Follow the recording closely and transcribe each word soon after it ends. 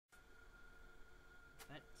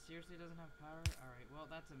That seriously doesn't have power? Alright, well,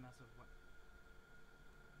 that's a mess of what.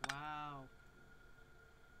 Wow.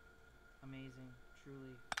 Amazing.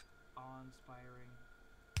 Truly awe-inspiring.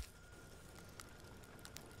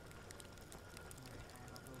 Alright,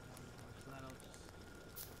 and I'll go one more. So that'll just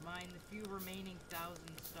mine the few remaining 1,000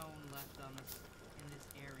 stone left on this in this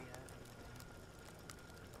area.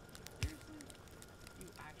 Seriously?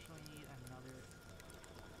 You actually need another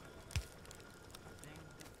thing?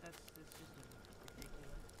 That's just ridiculous.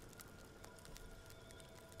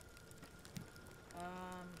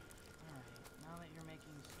 Alright. Now that you're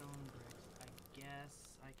making stone bricks, I guess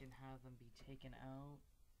I can have them be taken out.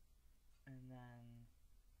 And then...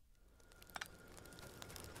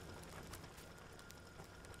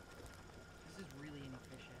 This is really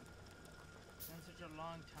inefficient. It's been such a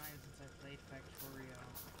long time since I played Factorio.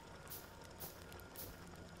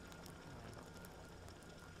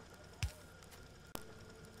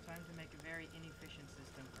 Time to make a very inefficient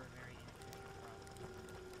system for a very inefficient problem.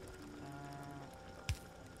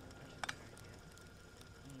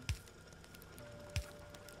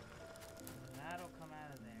 That'll come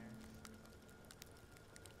out of there.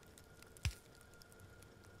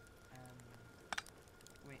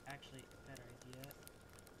 Wait, actually, better idea.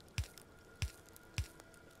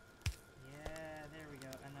 Yeah, there we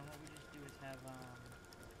go. And then what we just do is have,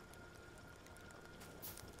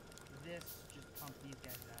 this just pump these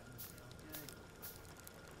guys out and feel good.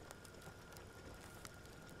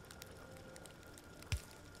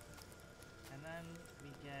 And then we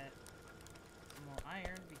get some more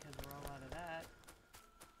iron because we're all out of that.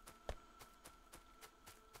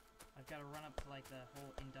 I've got to run up to like the whole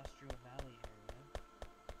industrial valley area.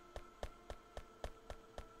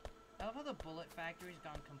 I love how the bullet factory's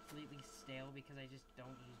gone completely stale because I just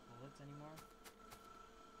don't use bullets anymore.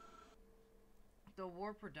 The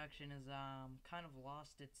war production has kind of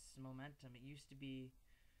lost its momentum. It used to be,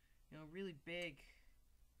 you know, really big.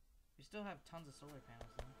 We still have tons of solar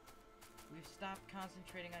panels though. We've stopped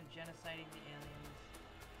concentrating on genociding the aliens.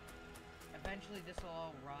 Eventually this will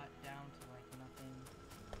all rot down to like nothing.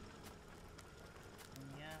 And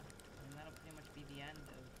yeah, and that'll pretty much be the end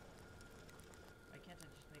of... Why can't I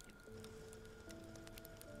just make it...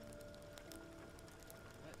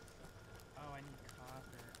 What? Oh, I need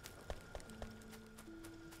copper.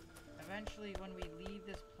 Eventually, when we leave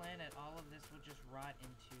this planet, all of this will just rot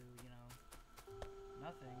into, you know,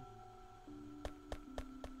 nothing.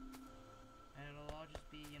 And it'll all just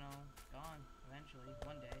be, you know, gone eventually,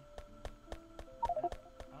 one day.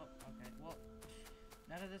 Oh, okay. Well,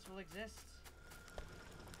 none of this will exist.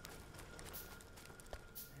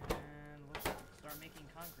 And we'll start making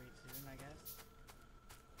concrete soon, I guess.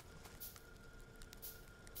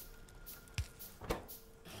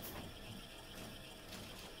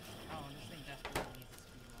 Oh, and this thing desperately needs a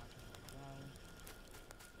speed module as well.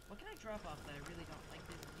 What can I drop off that I really don't like?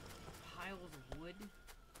 These piles of wood.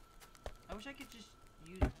 I wish I could just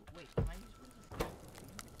use... Wait, can I use wood?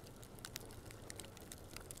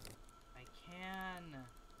 I can!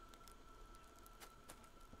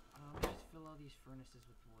 Let me just fill all these furnaces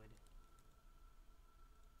with wood.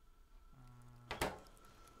 Oh,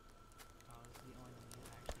 this is the only one I'm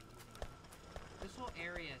actually using it. This whole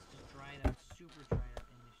area is just dried up, super dried up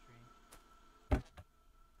industry.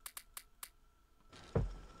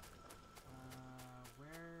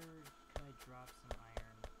 Where could I drop some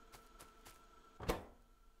iron?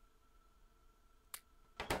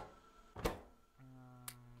 There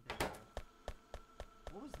we go.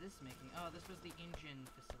 What was this making? Oh, this was the engine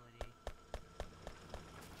facility.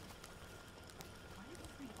 Why does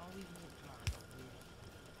this thing always move dark?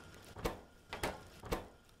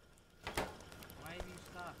 Why have you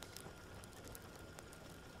stopped?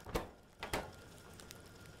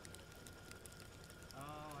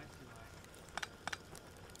 Oh, I see why.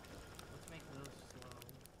 Let's make those slow.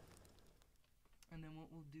 And then what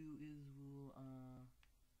we'll do is we'll,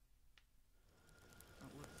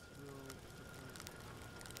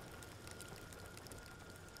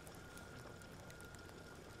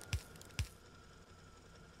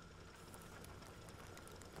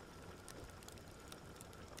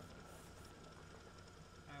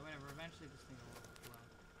 Alright, whatever, eventually this thing will overflow.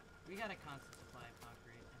 We got a constant supply of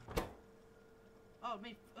concrete anyway. Oh,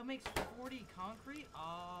 it makes 40 concrete?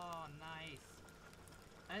 Oh, nice.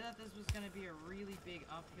 I thought this was gonna be a really big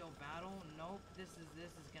uphill battle. Nope, this is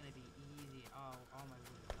gonna be easy. Oh, all my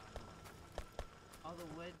wood is gone. All the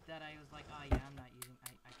wood that I was like, oh yeah, I'm not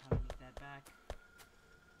using, I kinda need that back. I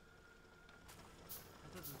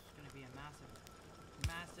thought this was gonna be a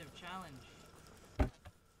massive challenge.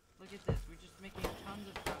 Look at this, we're just making tons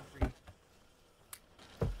of concrete.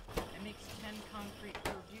 It makes 10 concrete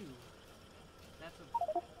per view. That's a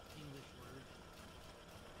English word.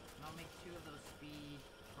 And I'll make 2 of those speed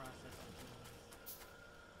processing things.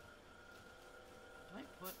 Do I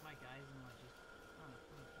put my guys in logistics?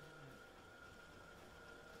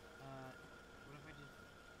 Oh, what if I just...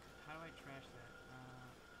 How do I trash that?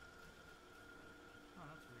 Oh,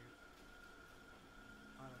 that's weird.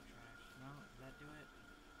 Auto trash. No, does that do it?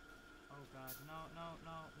 Oh god, no, no,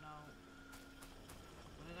 no, no.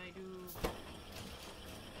 What did I do?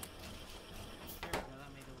 There we go,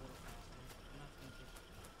 that made it a little faster. And that's gonna take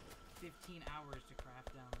 15 hours to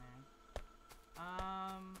craft down there.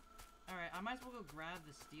 Alright, I might as well go grab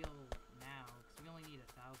the steel now, because we only need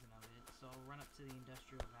 1,000 of it. So I'll run up to the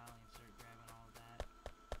Industrial Valley and start grabbing all of that.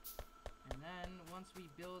 And then, once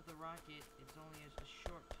we build the rocket, it's only a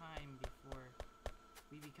short time before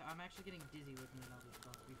we become... I'm actually getting dizzy looking at all these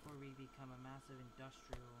stuff. Before we become a massive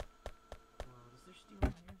industrial world. Is there steel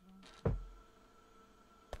in here as well?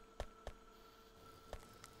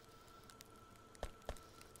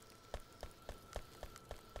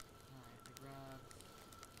 Alright, I grabbed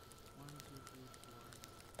 1, 2, 3, 4.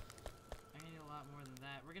 I need a lot more than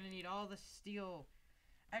that. We're gonna need all the steel.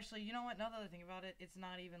 Actually, you know what? Now that I think about it, it's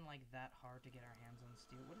not even like that hard to get our hands on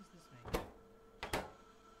steel. What does this make?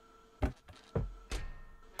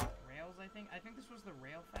 Rails, I think. I think this was the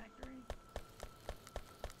rail factory.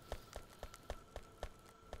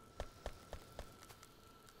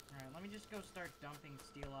 Alright, let me just go start dumping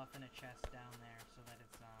steel off in a chest down there so that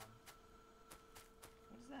it's,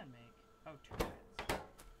 what does that make? Oh, turrets.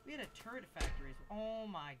 We had a turret factory. Oh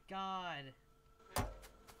my god.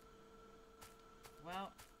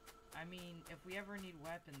 Well, I mean, if we ever need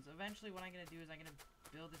weapons, eventually what I'm gonna do is I'm gonna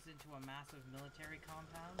build this into a massive military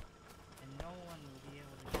compound, and no one will be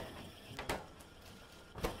able to get through.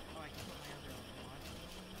 Oh, I can put my other module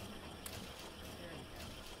in there. There we go.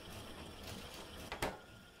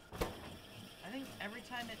 I think every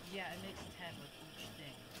time it makes 10 with each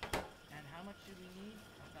thing. And how much do we need?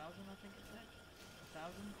 1,000, I think it said?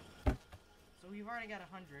 1,000? So we've already got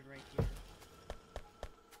 100 right here.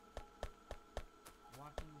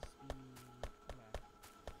 Walking speed. Hold on.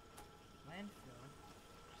 Landfill.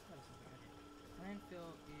 Just thought of something out here.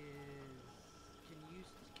 Landfill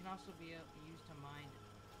can also be used to mine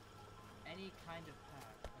any kind of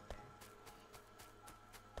path. Okay.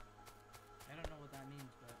 I don't know what that means,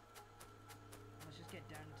 but let's just get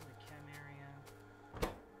down into the chem area.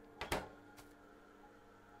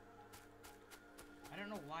 I don't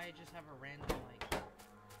know why I just have a random like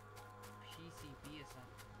PCB or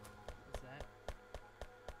something. What's that?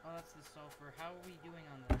 Oh, that's the sulfur. How are we doing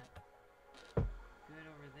on that? Good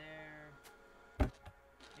over there.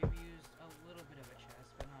 Maybe used a little bit of a chest,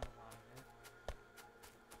 but not a lot of it.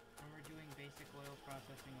 And we're doing basic oil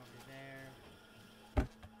processing over there.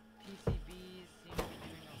 PCBs seem to be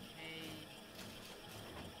doing okay.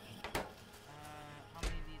 How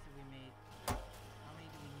many of these have we made? How many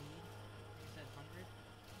do we need? You said 100?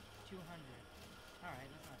 200. Alright,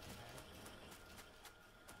 that's not too bad.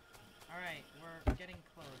 Alright, we're getting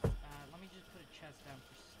close. Let me just put a chest down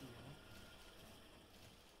for steel.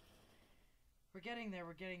 We're getting there,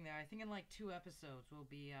 we're getting there. I think in like 2 episodes we'll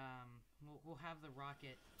be, we'll have the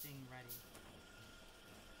rocket thing ready.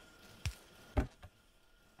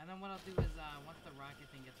 And then what I'll do is, once the rocket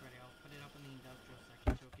thing gets ready, I'll put it up in the industrial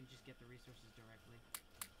section so it can just get the resources directly.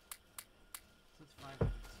 So it's 500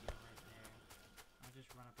 steel right there. I'll just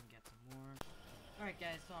run up and get some more. Alright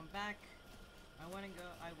guys, so I'm back. I went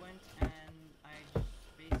and I just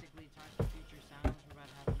basically talked to Future Sounds for about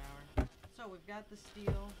half an hour. So we've got the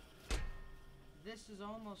steel. This is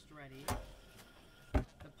almost ready.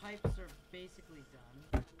 The pipes are basically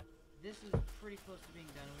done. This is pretty close to being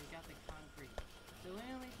done, and we've got the concrete. So the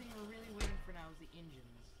only thing we're really waiting for now is the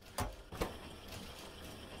engines. I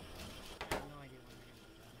have no idea when they're going to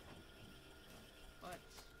be done. But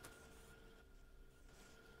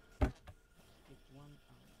take one.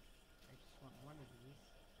 I just want one of these.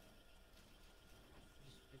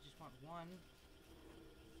 I just want one.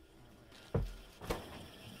 Whatever.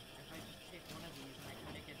 If I just take one of these, and I can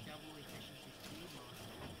make a double efficiency speed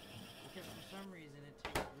module. Because for some reason it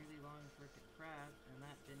takes really long for it to craft, and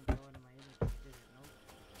that didn't go into my inventory, did it? Nope.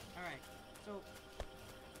 Alright, so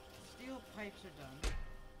steel pipes are done.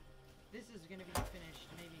 This is going to be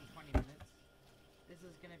finished maybe in 20 minutes. This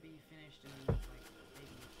is going to be finished in like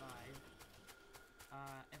maybe 5.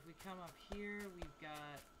 If we come up here, we've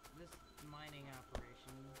got this mining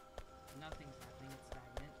operation. Nothing's happening, it's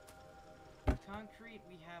stagnant. Concrete,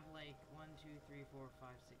 we have like 1, 2, 3, 4,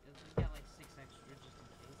 5, 6. We've got like 6 extra just in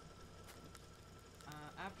case.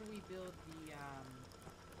 After we build the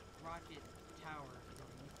rocket tower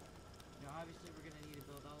thing, you know, obviously we're going to need to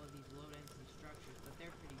build all of these low-density structures.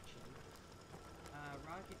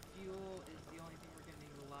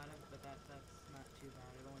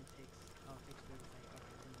 bad. It only takes, oh, it takes 30 seconds.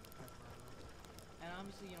 Okay, we're gonna prep all those. And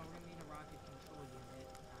obviously, you know, we're gonna need a rocket control unit,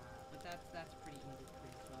 but that's pretty easy to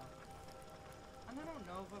create as well. And I don't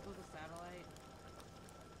know if I'll build a satellite.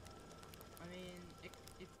 I mean,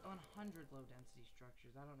 it's on 100 low density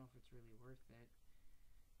structures. I don't know if it's really worth it.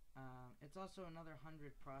 It's also another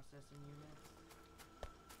 100 processing units.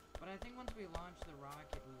 But I think once we launch the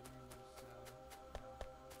rocket, we win, so,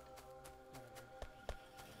 whatever.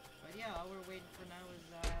 But yeah, all we're waiting for now is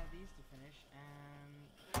these to finish,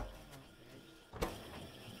 and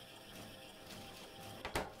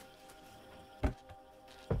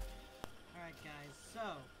alright guys,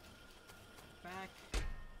 so back.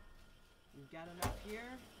 We've got enough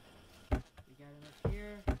here. We got enough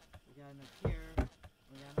here. We got enough here.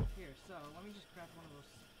 We got enough here. So let me just craft one of those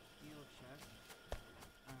steel chests.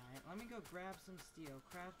 Alright, let me go grab some steel,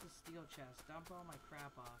 craft the steel chest, dump all my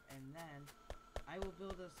crap off, and then I will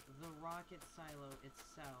build us the rocket silo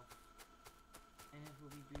itself. And it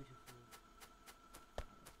will be beautiful.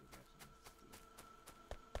 Let's go grab some steel.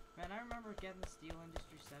 Man, I remember getting the steel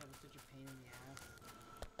industry set up was such a pain in the ass.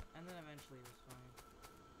 And then eventually it was fine.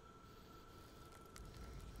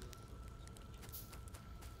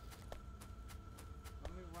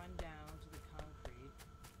 Let me run down to the concrete.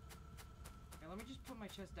 Okay, let me just put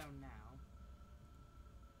my chest down now.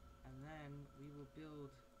 And then we will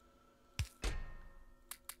build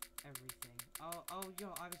everything. Oh,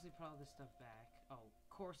 yo, obviously put all this stuff back. Oh, of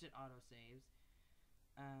course it auto-saves.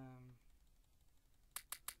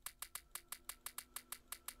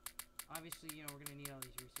 Obviously, you know, we're gonna need all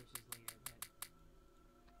these resources later,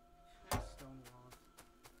 but... Stone walls.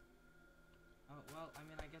 Oh, well, I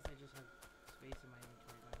mean, I guess I just have space in my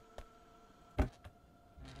inventory now.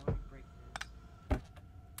 And let me break this.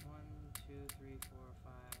 1, 2, 3, 4,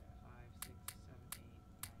 5, 5, 6,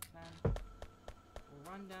 7, 8, 9, 10. We'll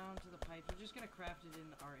run down to the pipes. We're just gonna craft it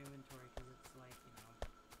in our inventory because it's like, you know,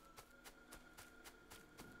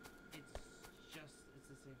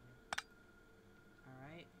 it's the same thing.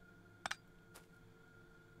 Alright.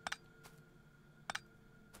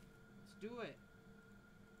 Let's do it.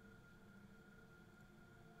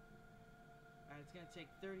 Alright, it's gonna take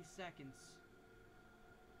 30 seconds.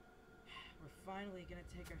 We're finally gonna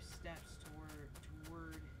take our steps toward,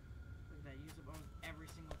 look at that, use up almost every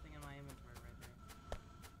single thing in my inventory right there.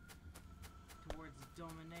 Towards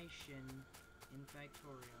domination in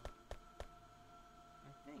Factorio.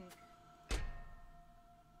 I think.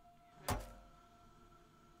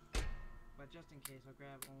 But just in case, I'll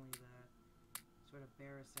grab only the sort of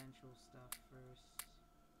bare essential stuff first.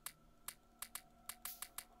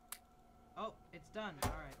 Oh, it's done.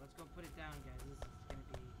 Alright, let's go put it down, guys. This is gonna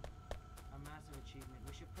be a massive achievement.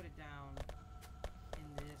 We should put it down in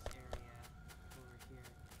this area over here.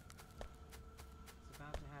 It's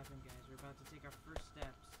about to happen, guys. We're about to take our first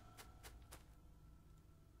steps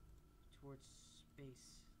towards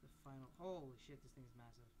space. The final... Holy shit, this thing's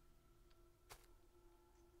massive.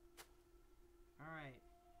 Alright.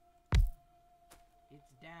 It's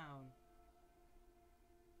down.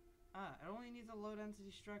 Ah, it only needs a low density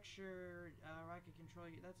structure, rocket control.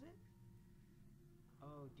 That's it?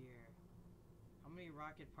 Oh dear. How many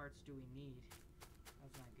rocket parts do we need?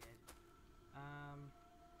 That's not good.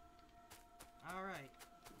 Alright.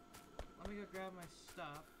 Let me go grab my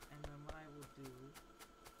stuff, and then what I will do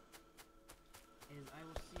is I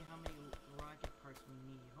will see how many rocket parts we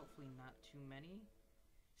need. Hopefully not too many.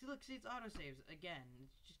 See, look, see, it's autosaves again.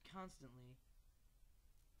 It's just constantly.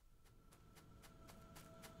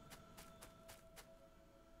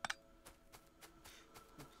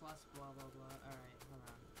 The plus blah blah blah. Alright, hold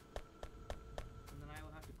on. And then I will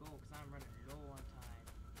have to go because I'm running low on time.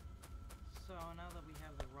 So now that we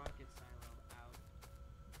have the rocket silo out,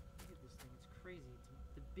 look at this thing. It's crazy.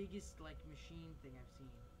 It's the biggest like machine thing I've seen.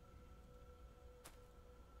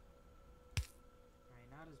 Alright,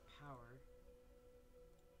 now it has power.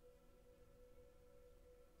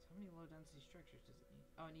 How many low density structures does it need?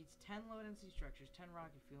 Oh, it needs 10 low density structures, 10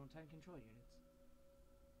 rocket fuel, and 10 control units.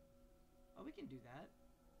 Oh, we can do that.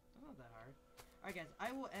 That's not that hard. Alright guys,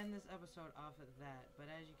 I will end this episode off at that,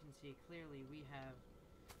 but as you can see, clearly we have...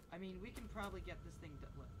 I mean, we can probably get this thing...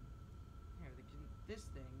 Look. Here, this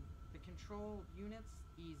thing, the control units,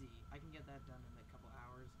 easy. I can get that done in a couple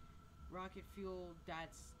hours. Rocket fuel,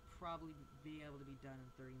 that's probably be able to be done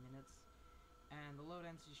in 30 minutes. And the low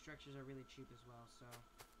density structures are really cheap as well, so...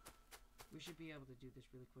 we should be able to do this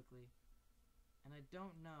really quickly. And I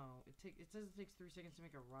don't know. It says it takes 3 seconds to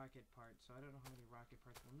make a rocket part, so I don't know how many rocket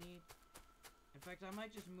parts we'll need. In fact, I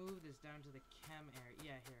might just move this down to the chem area.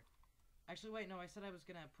 Yeah, here. Actually, wait, no, I said I was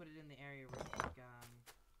gonna put it in the area where, like,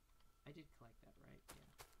 I did collect that, right?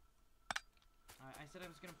 Yeah. I said I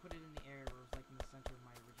was gonna put it in the area where it was like in the center of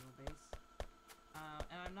my original base.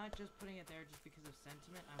 And I'm not just putting it there just because of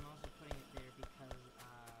sentiment, I'm also putting it there because of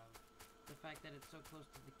the fact that it's so close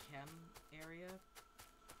to the chem area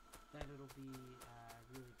that it'll be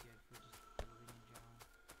really good for just building in general.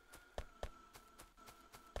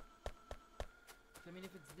 So I mean,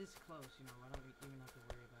 if it's this close, you know, I don't even have to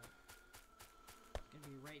worry about it. It's gonna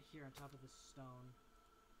be right here on top of this stone,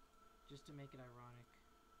 just to make it ironic.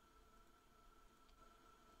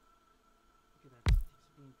 Look at that, it takes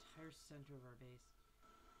up the entire center of our base.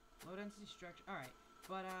 Low density structure, alright.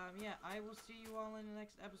 But, yeah, I will see you all in the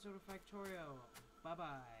next episode of Factorio.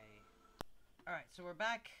 Bye-bye. Alright, so we're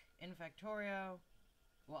back in Factorio.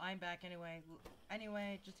 Well, I'm back anyway.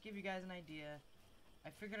 Anyway, just to give you guys an idea, I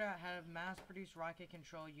figured out how to mass-produce rocket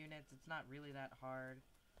control units. It's not really that hard.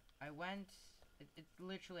 I went... It's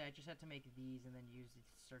literally, I just had to make these and then use the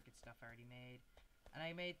circuit stuff I already made. And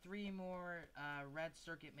I made 3 more red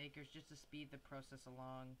circuit makers just to speed the process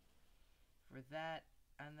along for that.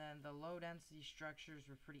 And then the low density structures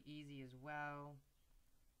were pretty easy as well.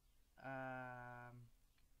 If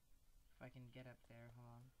I can get up there, hold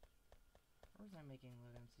on. Where was I making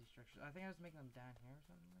low density structures? I think I was making them down here or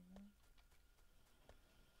something like that.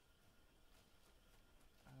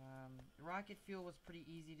 The rocket fuel was pretty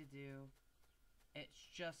easy to do. It's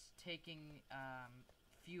just taking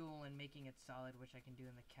fuel and making it solid, which I can do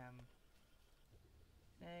in the chem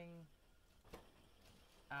thing.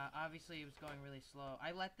 Obviously, it was going really slow.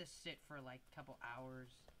 I let this sit for like a couple hours.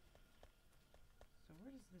 So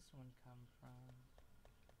where does this one come from?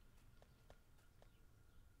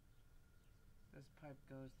 This pipe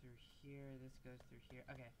goes through here. This goes through here.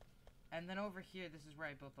 Okay. And then over here, this is where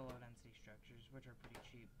I built the low density structures, which are pretty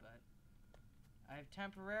cheap, but I've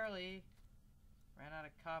temporarily ran out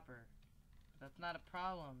of copper. But that's not a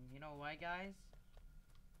problem. You know why, guys?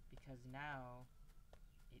 Because now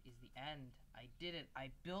it is the end. I did it.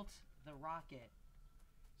 I built the rocket.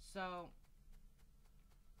 So,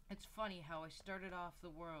 it's funny how I started off the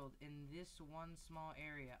world in this one small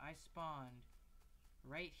area. I spawned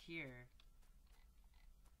right here.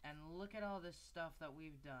 And look at all this stuff that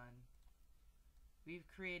we've done. We've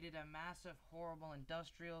created a massive, horrible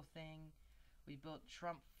industrial thing. We built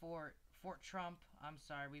Fort Trump. I'm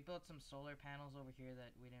sorry. We built some solar panels over here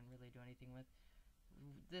that we didn't really do anything with.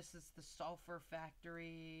 This is the sulfur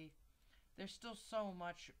factory. There's still so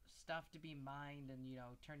much stuff to be mined and, you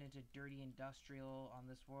know, turned into dirty industrial on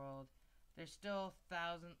this world. There's still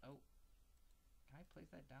thousands... Oh. Can I place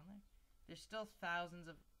that down there? There's still thousands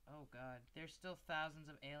of... Oh, God. There's still thousands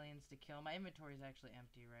of aliens to kill. My inventory is actually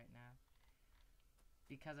empty right now.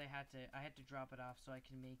 Because I had to drop it off so I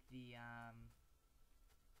can make the,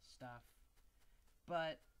 stuff.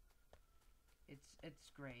 But... It's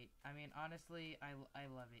great. I mean, honestly, I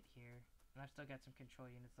love it here. And I've still got some control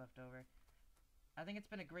units left over. I think it's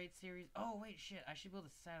been a great series. Oh, wait, shit. I should build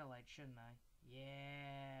a satellite, shouldn't I?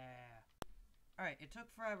 Yeah. Alright, it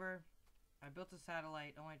took forever. I built a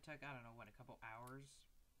satellite. It only took, I don't know, what, a couple hours?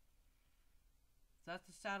 So that's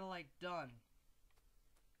the satellite done.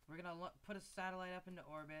 We're gonna put a satellite up into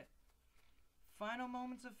orbit. Final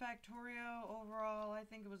moments of Factorio. Overall, I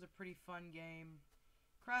think it was a pretty fun game.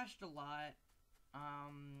 Crashed a lot.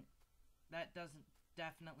 That doesn't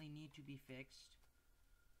definitely need to be fixed.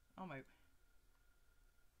 Oh my...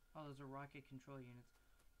 Oh, those are rocket control units.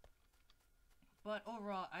 But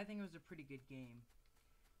overall, I think it was a pretty good game.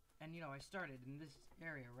 And, you know, I started in this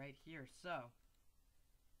area right here, so...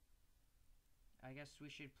 I guess we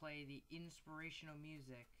should play the inspirational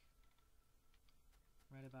music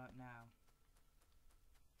right about now.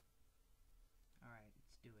 Alright,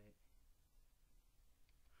 let's do it.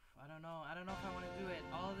 I don't know if I want to do it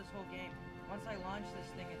all of this whole game. Once I launch this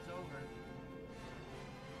thing, it's over.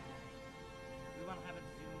 We want to have it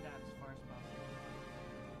zoomed out as far as possible.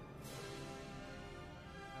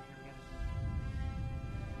 Okay, we got this.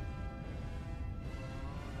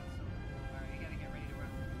 Oh, that's so cool. Alright, you gotta get ready to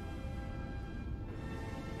run.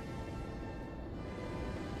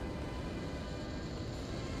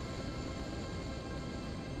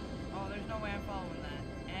 Oh, there's no way I'm following that.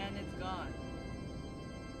 And it's gone.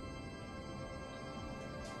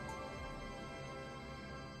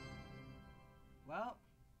 Well,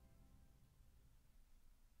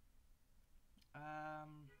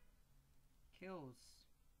 kills.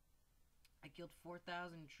 I killed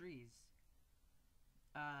 4,000 trees.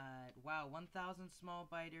 Wow, 1,000 small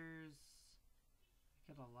biters. I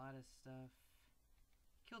killed a lot of stuff.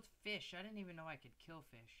 Killed fish. I didn't even know I could kill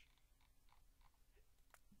fish.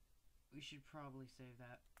 We should probably save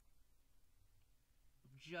that.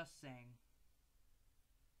 Just saying.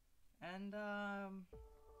 And,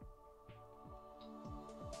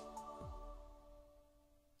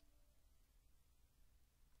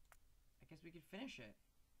 guess we could finish it.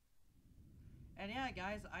 And yeah,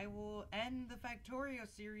 guys, I will end the Factorio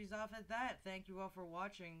series off at that. Thank you all for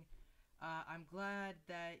watching. I'm glad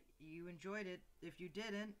that you enjoyed it. If you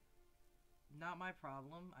didn't, not my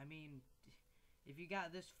problem. I mean, if you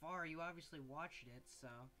got this far, you obviously watched it, so.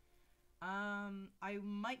 I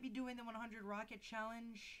might be doing the 100 rocket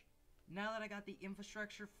challenge. Now that I got the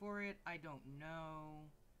infrastructure for it, I don't know.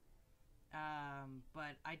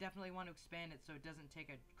 But I definitely want to expand it so it doesn't take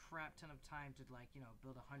a crap ton of time to, like, you know,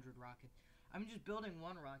 build 100 rockets. I mean, just building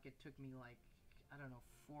one rocket took me, like, I don't know,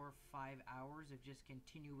 4 or 5 hours of just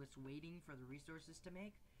continuous waiting for the resources to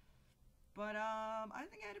make. But, I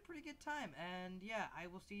think I had a pretty good time. And, yeah, I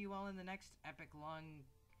will see you all in the next epic long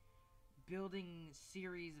building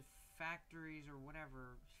series of factories or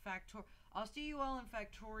whatever. I'll see you all in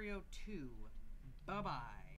Factorio 2. Bye-bye.